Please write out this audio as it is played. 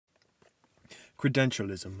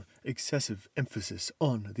Credentialism, excessive emphasis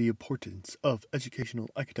on the importance of educational,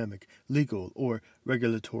 academic, legal, or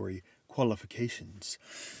regulatory qualifications.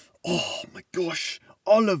 Oh my gosh,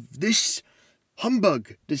 all of this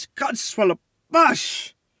humbug, this godswallow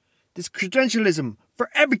bosh, this credentialism for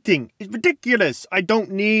everything is ridiculous. I don't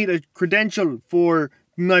need a credential for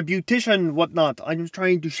my beautician, whatnot. I'm just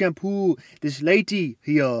trying to shampoo this lady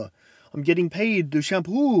here. I'm getting paid to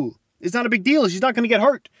shampoo. It's not a big deal. She's not going to get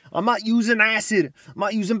hurt. I'm not using acid. I'm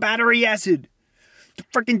not using battery acid to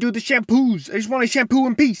freaking do the shampoos. I just want to shampoo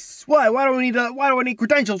in peace. Why? Why do I need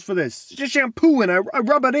credentials for this? It's just shampoo and I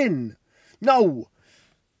rub it in. No.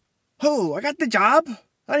 Oh, I got the job.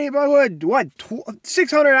 I need, what,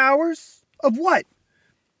 600 hours? Of what?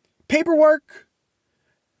 Paperwork?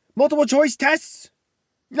 Multiple choice tests?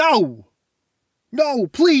 No. No,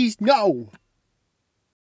 please, no.